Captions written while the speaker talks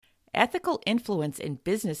Ethical influence in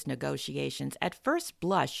business negotiations at first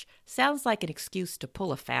blush sounds like an excuse to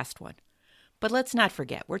pull a fast one. But let's not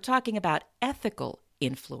forget, we're talking about ethical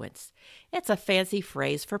influence. It's a fancy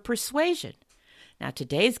phrase for persuasion. Now,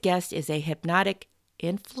 today's guest is a hypnotic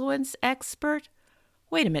influence expert.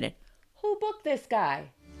 Wait a minute, who booked this guy?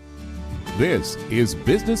 This is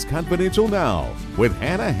Business Confidential Now with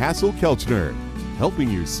Hannah Hassel-Kelchner, helping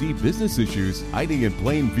you see business issues hiding in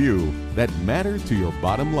plain view that matter to your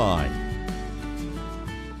bottom line.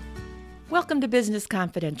 Welcome to Business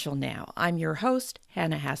Confidential Now. I'm your host,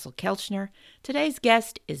 Hannah Hassel-Kelchner. Today's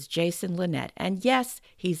guest is Jason Linett, and yes,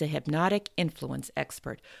 he's a hypnotic influence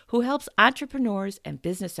expert who helps entrepreneurs and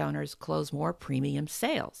business owners close more premium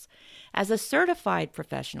sales. As a certified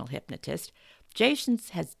professional hypnotist, Jason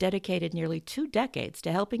has dedicated nearly 2 decades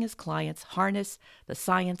to helping his clients harness the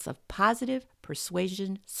science of positive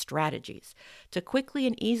persuasion strategies to quickly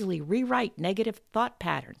and easily rewrite negative thought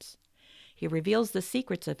patterns. He reveals the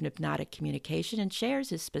secrets of hypnotic communication and shares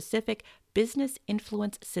his specific business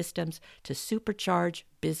influence systems to supercharge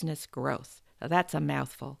business growth. Now, that's a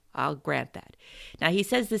mouthful. I'll grant that. Now, he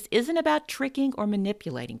says this isn't about tricking or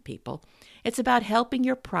manipulating people. It's about helping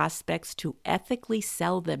your prospects to ethically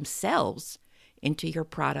sell themselves into your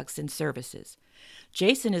products and services.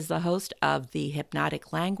 Jason is the host of the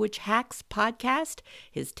Hypnotic Language Hacks podcast.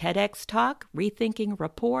 His TEDx talk, Rethinking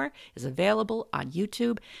Rapport, is available on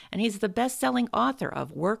YouTube, and he's the best-selling author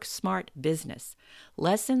of Work Smart Business,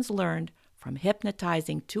 Lessons Learned from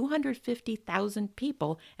Hypnotizing 250,000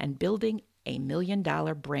 People and Building a $1 million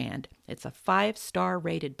brand. It's a 5-star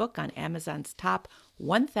rated book on Amazon's top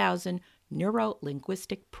 1,000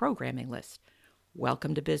 neuro-linguistic programming list.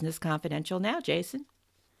 Welcome to Business Confidential Now, Jason.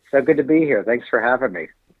 So good to be here. Thanks for having me.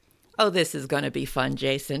 Oh, this is going to be fun,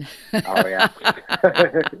 Jason. Oh, yeah.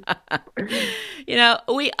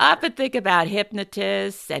 We often think about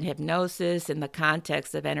hypnotists and hypnosis in the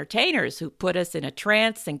context of entertainers who put us in a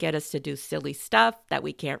trance and get us to do silly stuff that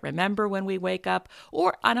we can't remember when we wake up,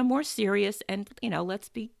 or on a more serious and, let's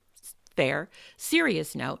be fair,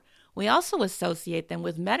 serious note. We also associate them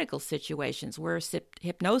with medical situations where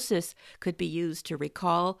hypnosis could be used to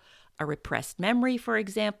recall a repressed memory, for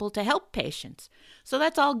example, to help patients. So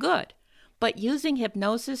that's all good. But using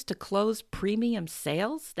hypnosis to close premium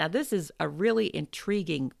sales? Now, this is a really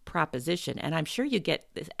intriguing proposition, and I'm sure you get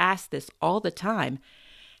asked this all the time.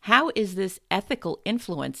 How is this ethical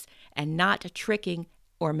influence and not tricking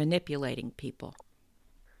or manipulating people?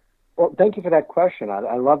 Well, thank you for that question.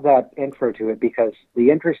 I love that intro to it because the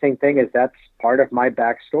interesting thing is that's part of my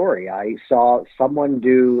backstory. I saw someone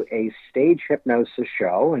do a stage hypnosis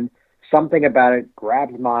show, and something about it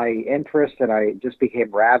grabbed my interest, and I just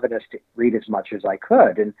became ravenous to read as much as I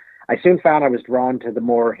could. And I soon found I was drawn to the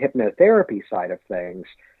more hypnotherapy side of things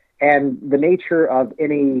and the nature of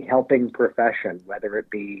any helping profession, whether it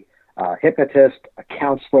be a hypnotist, a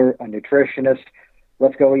counselor, a nutritionist,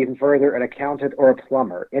 let's go even further, an accountant or a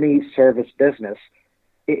plumber, any service business.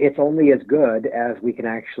 It's only as good as we can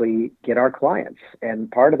actually get our clients. And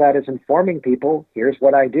part of that is informing people, here's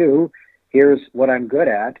what I do, here's what I'm good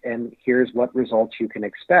at, and here's what results you can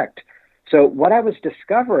expect. So what I was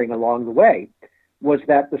discovering along the way was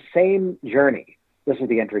that the same journey, this is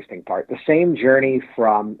the interesting part, the same journey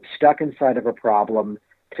from stuck inside of a problem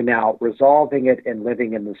to now resolving it and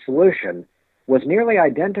living in the solution was nearly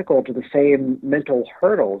identical to the same mental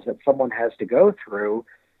hurdles that someone has to go through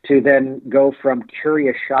to then go from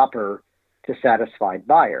curious shopper to satisfied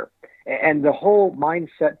buyer. And the whole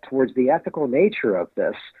mindset towards the ethical nature of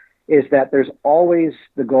this is that there's always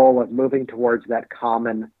the goal of moving towards that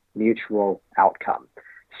common mutual outcome.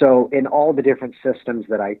 So in all the different systems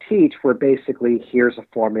that I teach, we're basically, here's a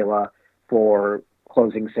formula for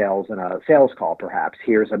closing sales in a sales call, perhaps.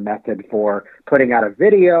 Here's a method for putting out a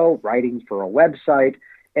video, writing for a website,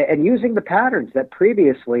 and using the patterns that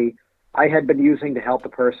previously I had been using to help a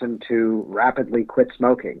person to rapidly quit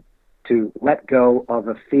smoking, to let go of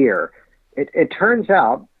a fear. It turns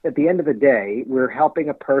out, at the end of the day, we're helping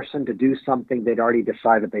a person to do something they'd already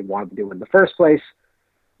decided they wanted to do in the first place,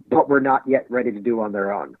 but were not yet ready to do on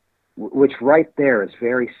their own, which right there is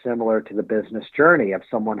very similar to the business journey of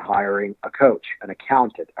someone hiring a coach, an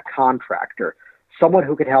accountant, a contractor, someone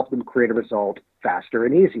who could help them create a result faster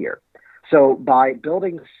and easier. So by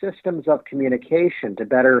building systems of communication to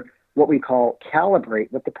better what we call calibrate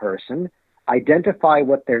with the person, identify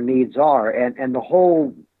what their needs are, and the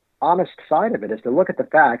whole honest side of it is to look at the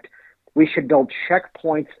fact we should build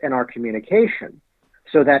checkpoints in our communication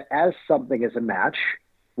so that as something is a match,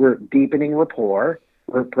 we're deepening rapport,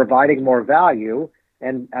 we're providing more value,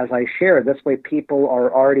 and as I share, this way people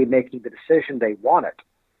are already making the decision they want it.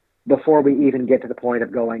 before we even get to the point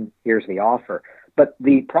of going, here's the offer. But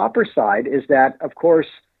the proper side is that, of course,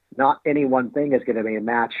 not any one thing is going to be a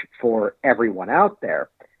match for everyone out there.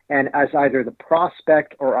 And as either the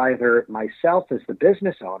prospect or either myself as the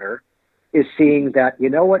business owner is seeing that, you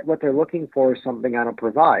know what they're looking for is something I don't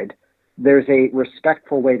provide, there's a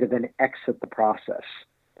respectful way to then exit the process.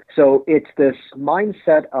 So it's this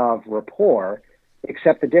mindset of rapport,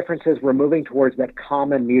 except the difference is we're moving towards that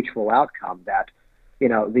common mutual outcome that,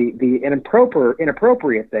 the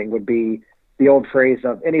inappropriate thing would be the old phrase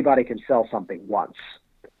of anybody can sell something once.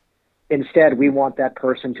 Instead, we want that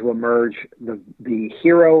person to emerge the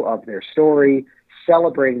hero of their story,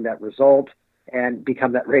 celebrating that result, and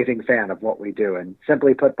become that raving fan of what we do. And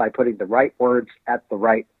simply put, by putting the right words at the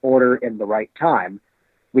right order in the right time,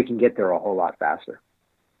 we can get there a whole lot faster.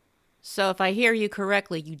 So if I hear you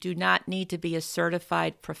correctly, you do not need to be a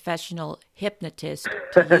certified professional hypnotist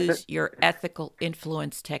to use your ethical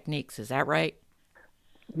influence techniques. Is that right?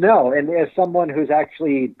 No, and as someone who's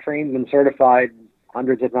actually trained and certified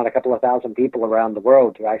hundreds, if not a couple of thousand people around the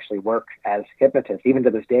world to actually work as hypnotists, even to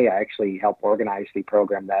this day, I actually help organize the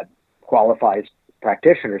program that qualifies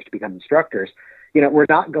practitioners to become instructors. We're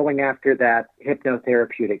not going after that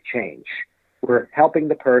hypnotherapeutic change. We're helping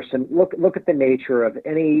the person look at the nature of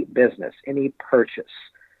any business, any purchase.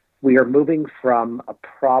 We are moving from a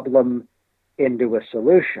problem into a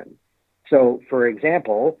solution. So, for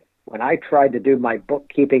example, when I tried to do my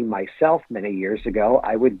bookkeeping myself many years ago,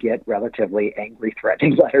 I would get relatively angry,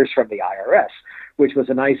 threatening letters from the IRS, which was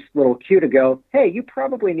a nice little cue to go, hey, you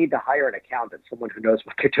probably need to hire an accountant, someone who knows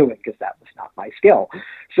what they're doing, because that was not my skill.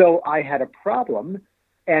 So I had a problem,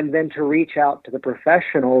 and then to reach out to the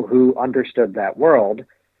professional who understood that world,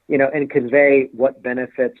 and convey what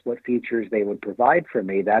benefits, what features they would provide for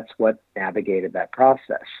me. That's what navigated that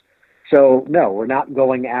process. So no, we're not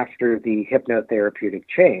going after the hypnotherapeutic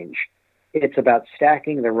change. It's about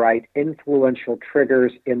stacking the right influential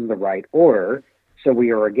triggers in the right order. So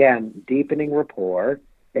we are, again, deepening rapport,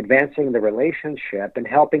 advancing the relationship, and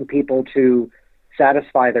helping people to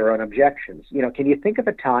satisfy their own objections. Can you think of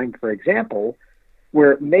a time, for example,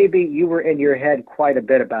 where maybe you were in your head quite a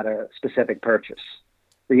bit about a specific purchase,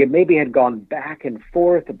 where you maybe had gone back and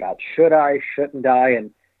forth about should I, shouldn't I,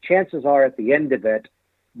 and chances are at the end of it,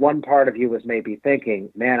 one part of you was maybe thinking,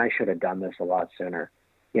 man, I should have done this a lot sooner.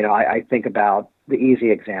 I think about the easy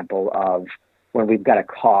example of when we've got a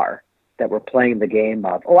car that we're playing the game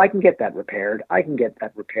of, I can get that repaired.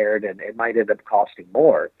 And it might end up costing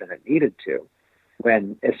more than it needed to.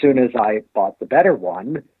 When as soon as I bought the better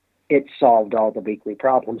one, it solved all the weekly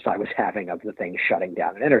problems I was having of the thing shutting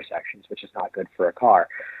down at intersections, which is not good for a car.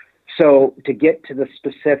 So to get to the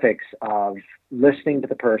specifics of listening to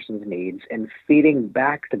the person's needs and feeding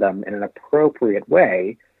back to them in an appropriate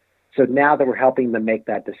way, so now that we're helping them make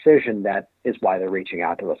that decision, that is why they're reaching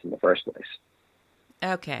out to us in the first place.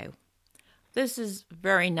 Okay. This is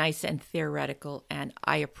very nice and theoretical, and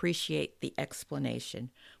I appreciate the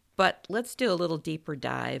explanation. But let's do a little deeper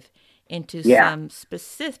dive into some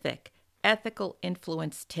specific ethical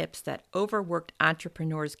influence tips that overworked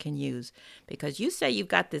entrepreneurs can use. Because you say you've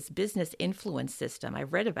got this business influence system.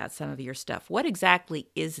 I've read about some of your stuff. What exactly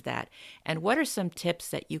is that? And what are some tips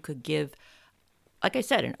that you could give, like I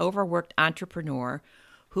said, an overworked entrepreneur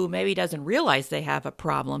who maybe doesn't realize they have a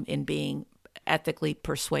problem in being ethically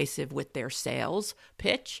persuasive with their sales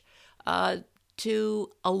pitch, to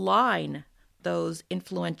align those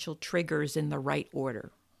influential triggers in the right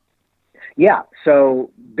order? Yeah,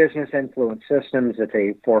 so Business Influence Systems, it's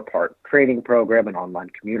a 4-part training program, an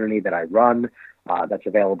online community that I run that's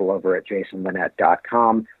available over at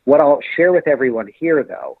jasonlinett.com. What I'll share with everyone here,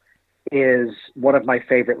 though, is one of my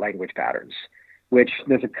favorite language patterns, which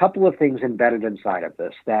there's a couple of things embedded inside of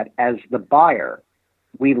this that as the buyer,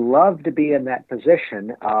 we love to be in that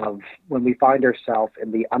position of when we find ourselves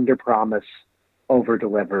in the under-promise,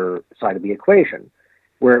 over-deliver side of the equation,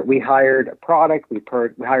 where we hired a product, we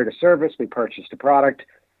hired a service, we purchased a product,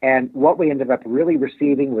 and what we ended up really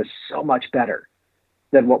receiving was so much better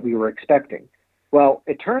than what we were expecting. Well,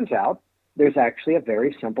 it turns out there's actually a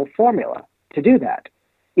very simple formula to do that.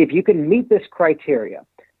 If you can meet this criteria,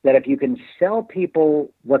 that if you can sell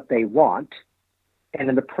people what they want, and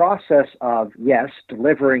in the process of, yes,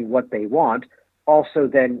 delivering what they want, also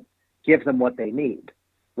then give them what they need.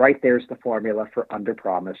 Right there's the formula for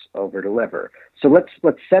under-promise, over-deliver. So let's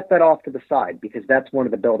set that off to the side, because that's one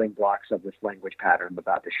of the building blocks of this language pattern I'm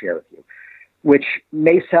about to share with you, which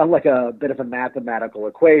may sound like a bit of a mathematical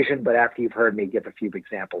equation, but after you've heard me give a few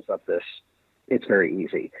examples of this, it's very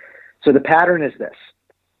easy. So the pattern is this.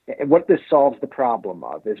 And what this solves the problem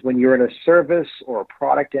of is when you're in a service or a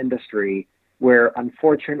product industry, where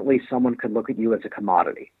unfortunately someone could look at you as a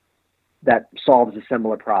commodity that solves a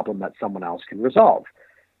similar problem that someone else can resolve.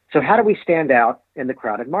 So how do we stand out in the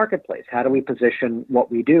crowded marketplace? How do we position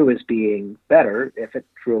what we do as being better if it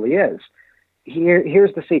truly is?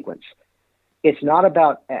 Here's the sequence. It's not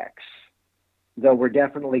about X, though we're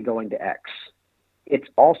definitely going to X. It's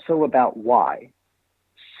also about Y,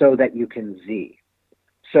 so that you can Z.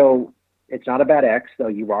 So it's not about X, though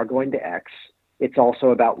you are going to X. It's also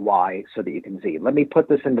about Y, so that you can Z. Let me put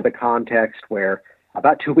this into the context where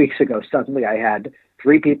about 2 weeks ago, suddenly I had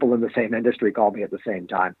 3 people in the same industry call me at the same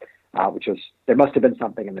time, there must have been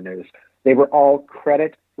something in the news. They were all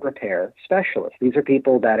credit repair specialists. These are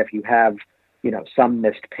people that if you have, some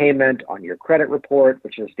missed payment on your credit report,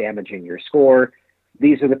 which is damaging your score,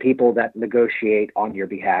 these are the people that negotiate on your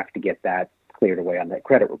behalf to get that cleared away on that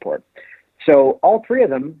credit report. So all 3 of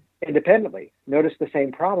them independently noticed the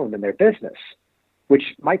same problem in their business,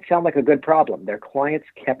 which might sound like a good problem. Their clients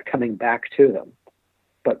kept coming back to them.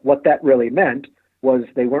 But what that really meant was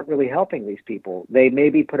they weren't really helping these people. They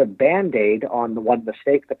maybe put a Band-Aid on the one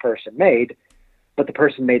mistake the person made, but the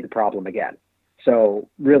person made the problem again. So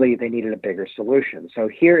really, they needed a bigger solution. So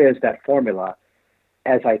here is that formula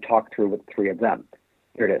as I talk through with 3 of them.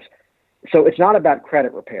 Here it is. So it's not about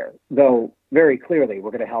credit repair, though very clearly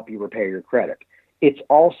we're going to help you repair your credit. It's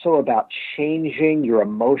also about changing your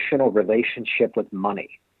emotional relationship with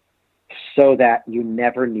money so that you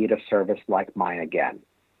never need a service like mine again.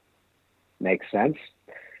 Makes sense?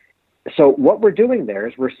 So what we're doing there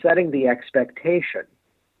is we're setting the expectation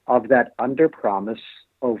of that under-promise,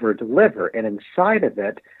 over-deliver. And inside of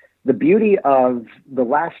it, the beauty of the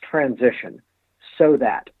last transition, so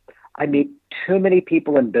that I meet too many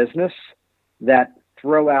people in business that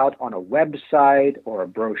throw out on a website or a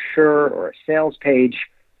brochure or a sales page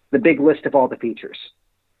the big list of all the features.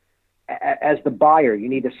 As the buyer, you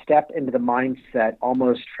need to step into the mindset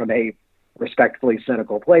almost from a respectfully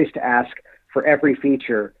cynical place to ask for every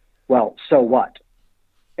feature, well, so what?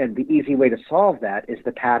 And the easy way to solve that is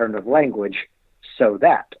the pattern of language, so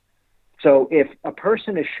that. So if a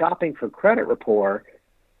person is shopping for credit rapport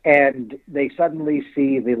and they suddenly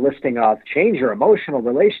see the listing of change your emotional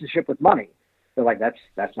relationship with money, they're like,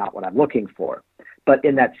 that's not what I'm looking for. But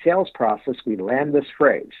in that sales process, we land this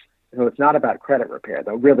phrase. So it's not about credit repair,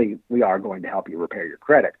 though really we are going to help you repair your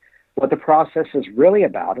credit. What the process is really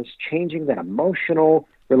about is changing that emotional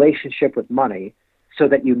relationship with money so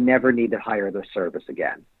that you never need to hire the service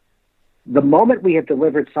again. The moment we have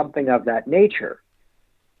delivered something of that nature,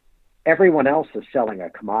 everyone else is selling a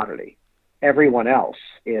commodity. Everyone else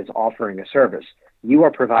is offering a service. You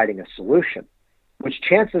are providing a solution, which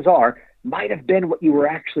chances are might have been what you were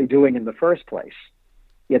actually doing in the first place.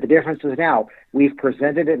 Yet the difference is now we've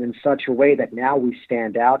presented it in such a way that now we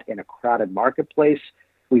stand out in a crowded marketplace.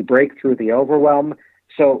 We break through the overwhelm.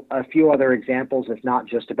 So a few other examples, it's not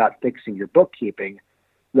just about fixing your bookkeeping,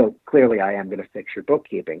 though clearly I am going to fix your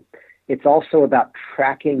bookkeeping. It's also about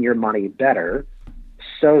tracking your money better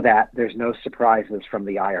so that there's no surprises from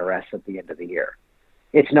the IRS at the end of the year.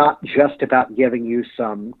 It's not just about giving you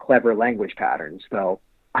some clever language patterns, though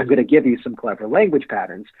I'm going to give you some clever language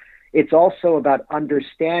patterns. It's also about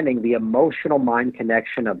understanding the emotional mind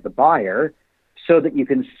connection of the buyer so that you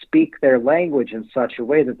can speak their language in such a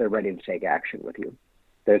way that they're ready to take action with you.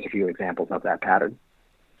 There's a few examples of that pattern.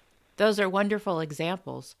 Those are wonderful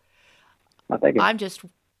examples. Well, thank you. I'm just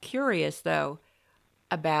curious, though,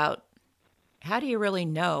 about how do you really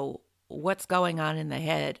know what's going on in the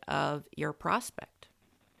head of your prospect?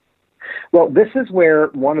 Well, this is where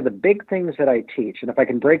one of the big things that I teach, and if I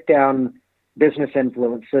can break down business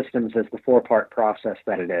influence systems as the 4-part process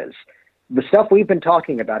that it is, the stuff we've been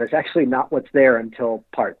talking about is actually not what's there until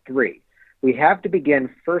part 3. We have to begin,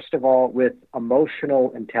 first of all, with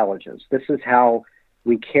emotional intelligence. This is how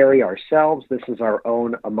we carry ourselves. This is our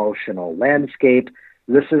own emotional landscape.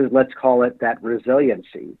 This is, let's call it, that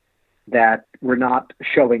resiliency, that we're not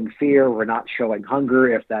showing fear, we're not showing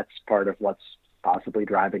hunger, if that's part of what's possibly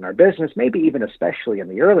driving our business, maybe even especially in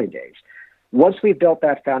the early days. Once we've built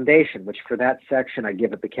that foundation, which for that section I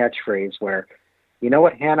give it the catchphrase where, you know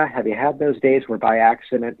what, Hannah, have you had those days where by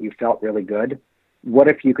accident you felt really good? What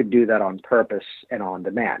if you could do that on purpose and on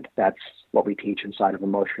demand? That's what we teach inside of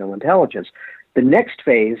emotional intelligence. The next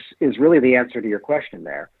phase is really the answer to your question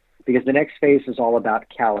there, because the next phase is all about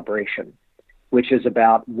calibration, which is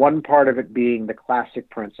about one part of it being the classic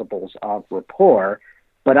principles of rapport,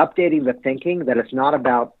 but updating the thinking that it's not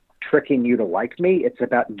about tricking you to like me. It's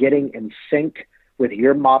about getting in sync with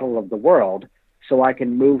your model of the world so I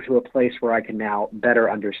can move to a place where I can now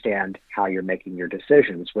better understand how you're making your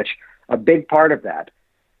decisions, which a big part of that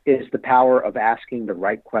is the power of asking the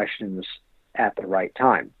right questions at the right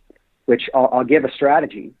time, which I'll give a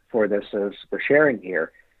strategy for this as we're sharing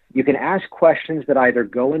here. You can ask questions that either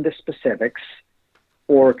go into specifics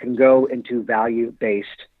or can go into value-based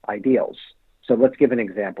ideals. So let's give an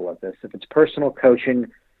example of this. If it's personal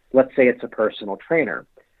coaching, let's say it's a personal trainer.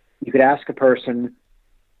 You could ask a person,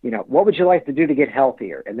 what would you like to do to get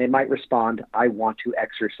healthier? And they might respond, I want to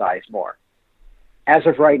exercise more. As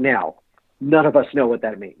of right now, none of us know what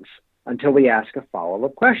that means until we ask a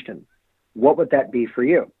follow-up question. What would that be for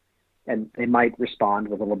you? And they might respond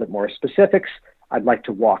with a little bit more specifics. I'd like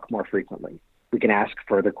to walk more frequently. We can ask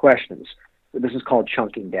further questions. This is called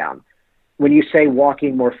chunking down. When you say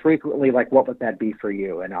walking more frequently, like what would that be for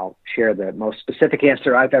you? And I'll share the most specific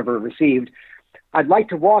answer I've ever received. I'd like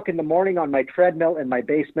to walk in the morning on my treadmill in my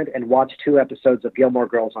basement and watch 2 episodes of Gilmore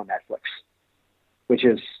Girls on Netflix, which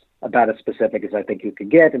is about as specific as I think you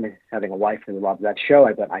could get. And having a wife who loves that show,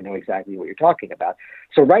 I know exactly what you're talking about.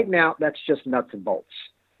 So right now, that's just nuts and bolts.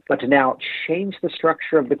 But to now change the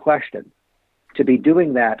structure of the question, to be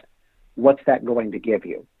doing that, what's that going to give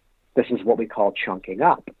you? This is what we call chunking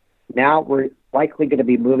up. Now we're likely going to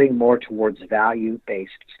be moving more towards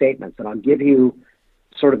value-based statements. And I'll give you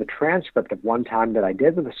sort of a transcript of one time that I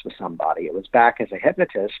did this with somebody. It was back as a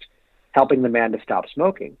hypnotist, helping the man to stop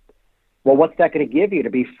smoking. Well, what's that going to give you to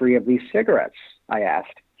be free of these cigarettes? I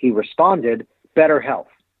asked. He responded, better health.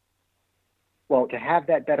 Well, to have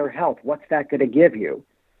that better health, what's that going to give you?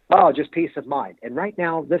 Oh, just peace of mind. And right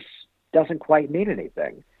now, this doesn't quite mean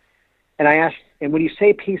anything. And I asked, and when you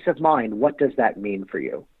say peace of mind, what does that mean for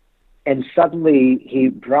you? And suddenly he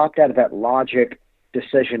dropped out of that logic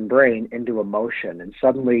decision brain into emotion and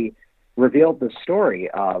suddenly revealed the story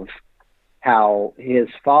of how his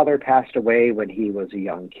father passed away when he was a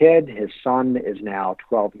young kid. His son is now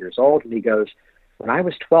 12 years old. And he goes, when I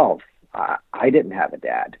was 12, I didn't have a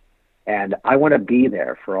dad. And I want to be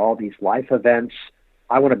there for all these life events.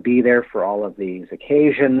 I want to be there for all of these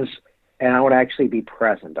occasions. And I want to actually be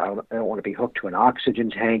present. I don't want to be hooked to an oxygen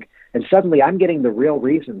tank. And suddenly I'm getting the real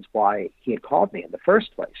reasons why he had called me in the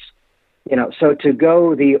first place. So to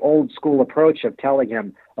go the old school approach of telling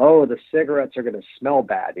him, oh, the cigarettes are going to smell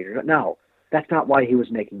bad. No, that's not why he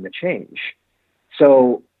was making the change.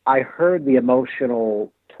 So I heard the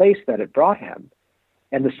emotional place that it brought him.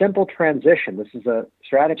 And the simple transition, this is a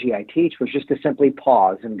strategy I teach, was just to simply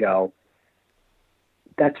pause and go,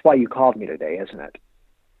 that's why you called me today, isn't it?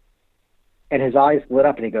 And his eyes lit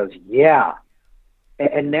up and he goes, yeah.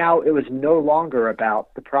 And now it was no longer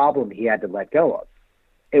about the problem he had to let go of.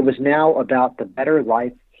 It was now about the better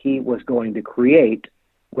life he was going to create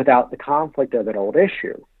without the conflict of an old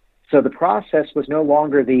issue. So the process was no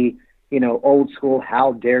longer the, old school,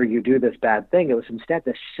 how dare you do this bad thing. It was instead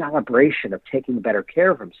the celebration of taking better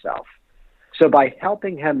care of himself. So by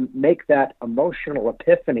helping him make that emotional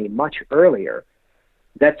epiphany much earlier,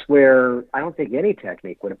 that's where I don't think any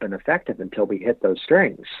technique would have been effective until we hit those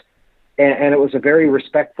strings. And it was a very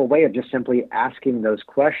respectful way of just simply asking those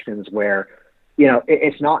questions where,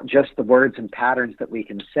 it's not just the words and patterns that we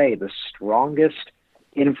can say. The strongest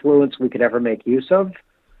influence we could ever make use of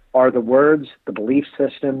are the words, the belief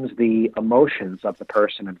systems, the emotions of the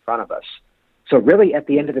person in front of us. So really, at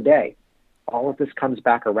the end of the day, all of this comes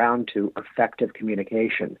back around to effective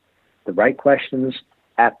communication. The right questions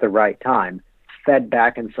at the right time, fed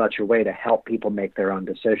back in such a way to help people make their own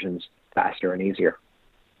decisions faster and easier.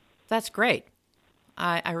 That's great.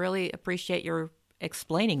 I really appreciate your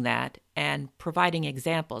explaining that and providing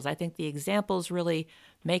examples. I think the examples really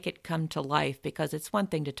make it come to life, because it's one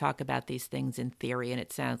thing to talk about these things in theory and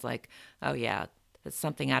it sounds like, oh yeah, that's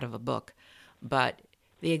something out of a book, but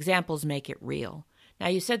the examples make it real. Now,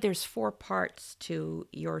 you said there's 4 parts to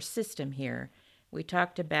your system here. We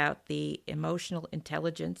talked about the emotional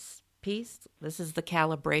intelligence piece. This is the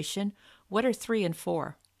calibration. What are 3 and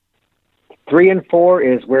 4? 3 and 4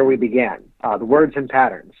 is where we began, the words and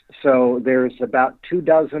patterns. So there's about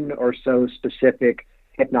 24 or so specific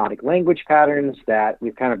hypnotic language patterns that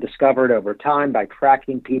we've kind of discovered over time by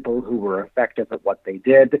tracking people who were effective at what they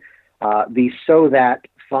did. The so that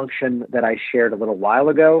function that I shared a little while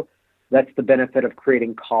ago, that's the benefit of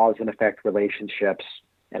creating cause and effect relationships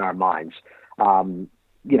in our minds.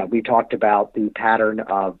 We talked about the pattern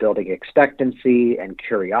of building expectancy and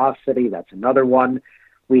curiosity. That's another one.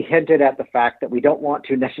 We hinted at the fact that we don't want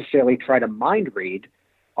to necessarily try to mind read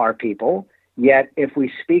our people, yet if we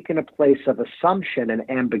speak in a place of assumption and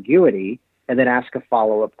ambiguity and then ask a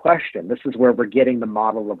follow-up question, this is where we're getting the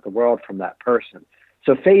model of the world from that person.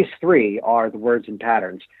 So phase 3 are the words and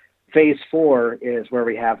patterns. Phase 4 is where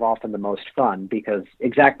we have often the most fun, because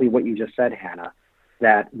exactly what you just said, Hannah,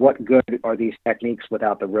 that what good are these techniques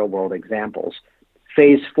without the real-world examples?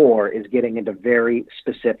 Phase 4 is getting into very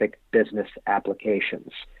specific business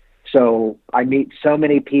applications. So I meet so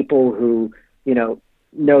many people who,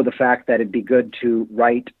 know the fact that it'd be good to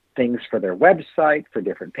write things for their website, for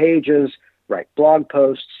different pages, write blog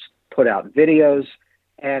posts, put out videos,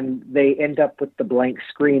 and they end up with the blank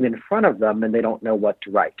screen in front of them and they don't know what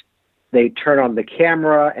to write. They turn on the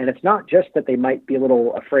camera, and it's not just that they might be a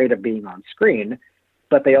little afraid of being on screen,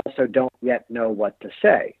 but they also don't yet know what to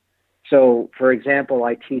say. So, for example,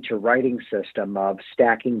 I teach a writing system of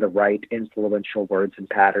stacking the right influential words and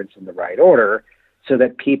patterns in the right order so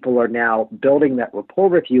that people are now building that rapport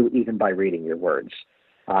with you even by reading your words.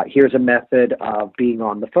 Here's a method of being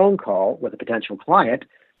on the phone call with a potential client,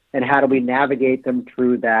 and how do we navigate them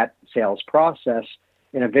through that sales process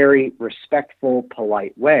in a very respectful,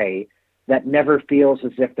 polite way that never feels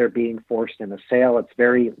as if they're being forced in a sale. It's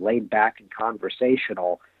very laid back and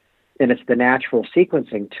conversational, and it's the natural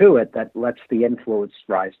sequencing to it that lets the influence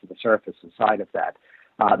rise to the surface inside of that.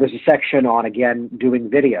 There's a section on, again, doing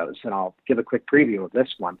videos, and I'll give a quick preview of this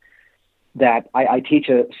one, that I teach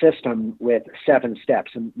a system with 7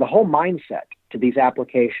 steps. And the whole mindset to these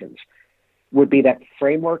applications would be that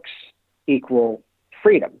frameworks equal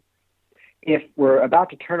freedom. If we're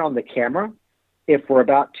about to turn on the camera, if we're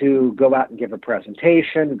about to go out and give a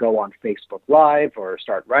presentation, go on Facebook Live, or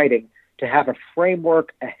start writing, to have a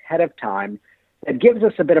framework ahead of time that gives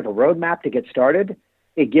us a bit of a roadmap to get started.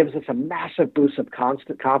 It gives us a massive boost of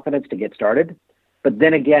constant confidence to get started. But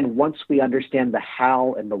then again, once we understand the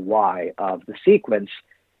how and the why of the sequence,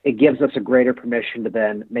 it gives us a greater permission to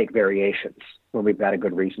then make variations when we've got a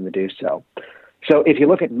good reason to do so. So if you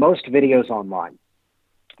look at most videos online,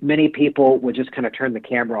 many people would just kind of turn the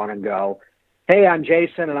camera on and go, "Hey, I'm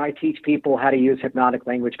Jason, and I teach people how to use hypnotic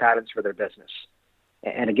language patterns for their business."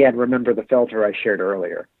 And again, remember the filter I shared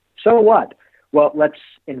earlier. So what? Well, let's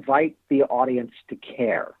invite the audience to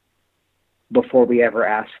care before we ever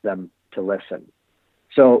ask them to listen.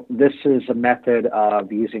 So this is a method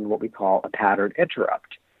of using what we call a pattern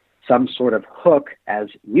interrupt, some sort of hook, as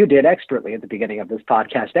you did expertly at the beginning of this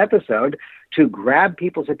podcast episode, to grab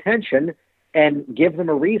people's attention and give them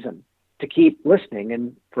a reason to keep listening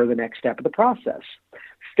and for the next step of the process.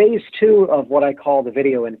 Phase 2 of what I call the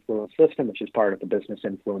video influence system, which is part of the business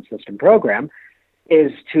influence system program,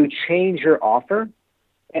 is to change your offer.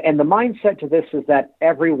 And the mindset to this is that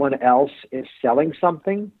everyone else is selling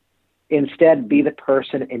something. Instead, be the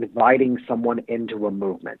person inviting someone into a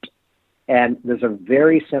movement. And there's a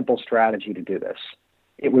very simple strategy to do this.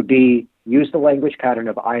 It would be use the language pattern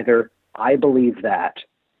of either "I believe that"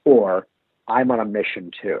 or "I'm on a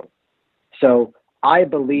mission too." So I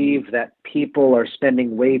believe that people are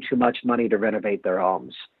spending way too much money to renovate their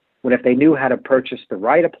homes, when if they knew how to purchase the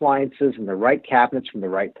right appliances and the right cabinets from the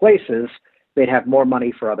right places, they'd have more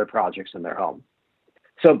money for other projects in their home.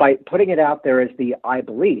 So by putting it out there as the "I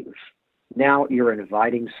believe," now you're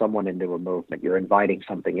inviting someone into a movement. You're inviting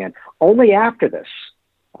something in. Only after this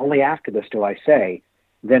do I say,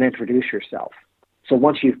 then introduce yourself. So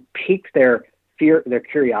once you've piqued their fear, their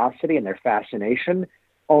curiosity, and their fascination,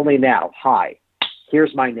 only now, "Hi,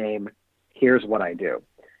 here's my name, here's what I do."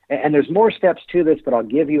 And there's more steps to this, but I'll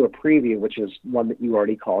give you a preview, which is one that you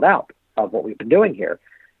already called out of what we've been doing here.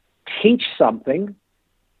 Teach something,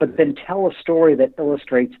 but then tell a story that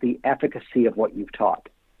illustrates the efficacy of what you've taught.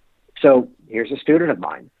 So here's a student of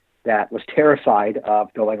mine that was terrified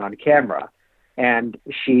of going on camera, and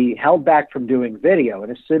she held back from doing video.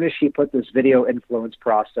 And as soon as she put this video influence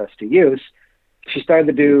process to use, she started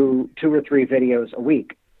to do 2 or 3 videos a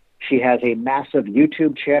week. She has a massive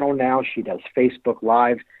YouTube channel now. She does Facebook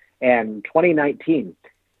Live, and 2019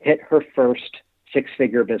 hit her first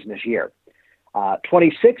 6-figure business year.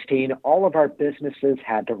 2016, all of our businesses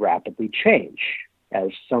had to rapidly change as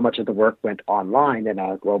so much of the work went online in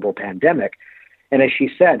a global pandemic. And as she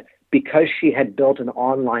said, because she had built an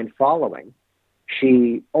online following,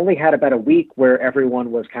 she only had about a week where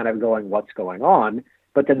everyone was kind of going, "What's going on?"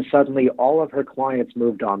 But then suddenly all of her clients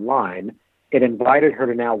moved online. It invited her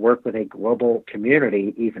to now work with a global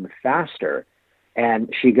community even faster.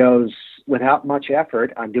 And she goes, without much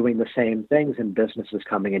effort, I'm doing the same things, and business is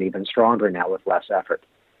coming in even stronger now with less effort.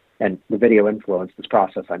 And the video influence, this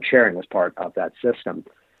process I'm sharing, was part of that system.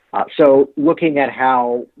 So looking at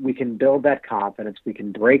how we can build that confidence, we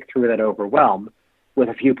can break through that overwhelm with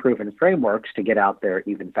a few proven frameworks to get out there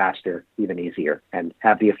even faster, even easier, and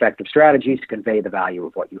have the effective strategies to convey the value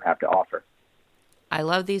of what you have to offer. I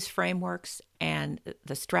love these frameworks and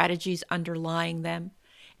the strategies underlying them,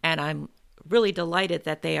 and I'm really delighted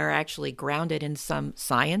that they are actually grounded in some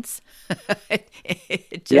science.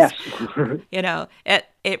 It just, Yes.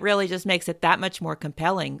 it really just makes it that much more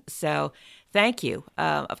compelling. So Thank you.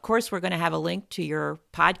 Of course, we're going to have a link to your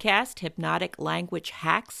podcast, Hypnotic Language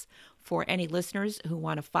Hacks, for any listeners who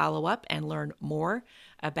want to follow up and learn more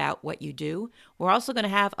about what you do. We're also going to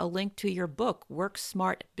have a link to your book, Work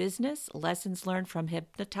Smart Business, Lessons Learned from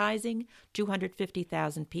Hypnotizing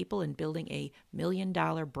 250,000 People and Building a $1 Million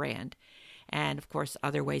Brand. And, of course,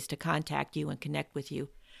 other ways to contact you and connect with you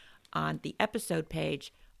on the episode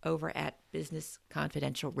page over at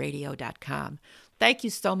businessconfidentialradio.com. Thank you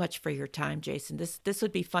so much for your time, Jason. This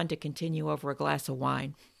would be fun to continue over a glass of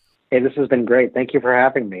wine. Hey, this has been great. Thank you for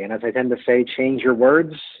having me. And as I tend to say, change your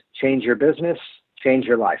words, change your business, change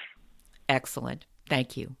your life. Excellent.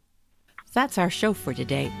 Thank you. That's our show for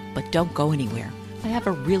today, but don't go anywhere. I have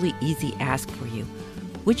a really easy ask for you.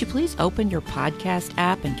 Would you please open your podcast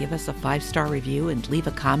app and give us a 5-star review and leave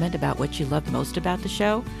a comment about what you loved most about the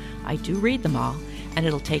show? I do read them all, and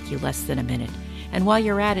it'll take you less than a minute. And while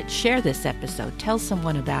you're at it, share this episode. Tell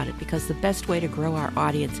someone about it, because the best way to grow our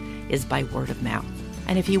audience is by word of mouth.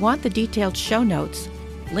 And if you want the detailed show notes,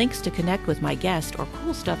 links to connect with my guest, or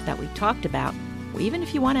cool stuff that we talked about, or even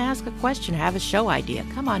if you want to ask a question or have a show idea,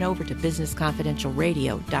 come on over to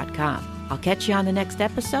businessconfidentialradio.com. I'll catch you on the next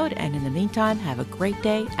episode, and in the meantime, have a great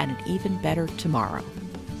day and an even better tomorrow.